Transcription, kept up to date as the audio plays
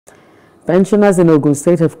Pensioners in Ogun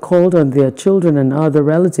State have called on their children and other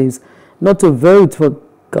relatives not to vote for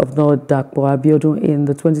Governor Dapo Abiodun in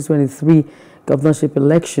the 2023 governorship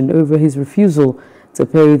election over his refusal to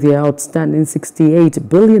pay their outstanding 68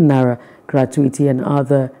 billion naira gratuity and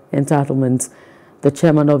other entitlements. The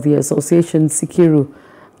chairman of the association, Sikiru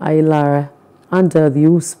Ailara, under the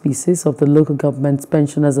auspices of the Local Government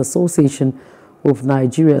Pensioners Association of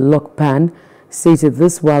Nigeria, LOCPAN, stated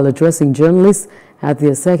this while addressing journalists at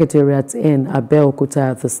their secretariat in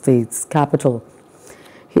Abeokuta, the state's capital.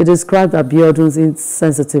 He described Abiodun's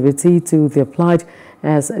insensitivity to their plight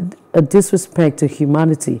as a disrespect to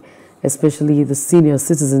humanity, especially the senior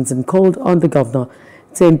citizens, and called on the governor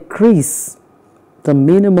to increase the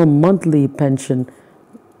minimum monthly pension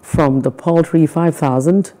from the paltry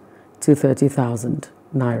 5,000 to 30,000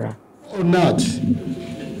 naira. Or not,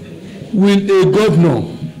 will a governor,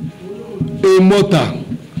 a mother,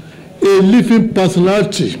 a living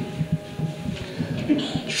personality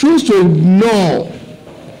choose to ignore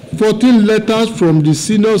 14 letters from the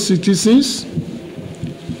senior citizens,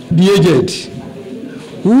 the aged,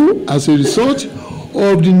 who, as a result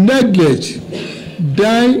of the neglect,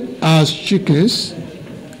 die as chickens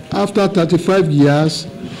after 35 years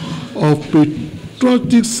of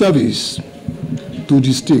patriotic service to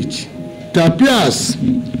the state? It appears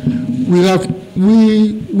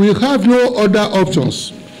we have no other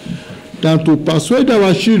options than to persuade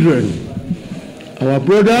our children, our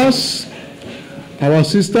brothers, our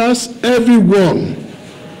sisters, everyone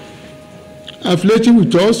affiliated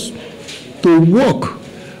with us, to work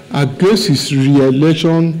against his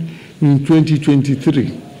re-election in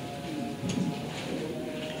 2023.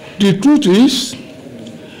 The truth is,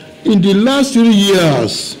 in the last 3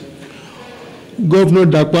 years, Governor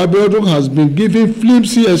Dapo Abiodun has been giving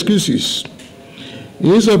flimsy excuses,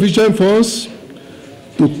 insufficient funds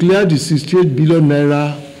to clear the 68 billion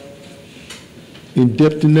naira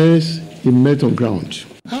indebtedness he met on ground.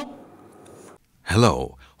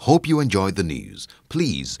 Hello, hope you enjoyed the news.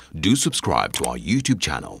 Please do subscribe to our YouTube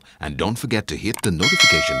channel and don't forget to hit the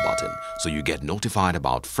notification button so you get notified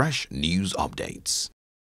about fresh news updates.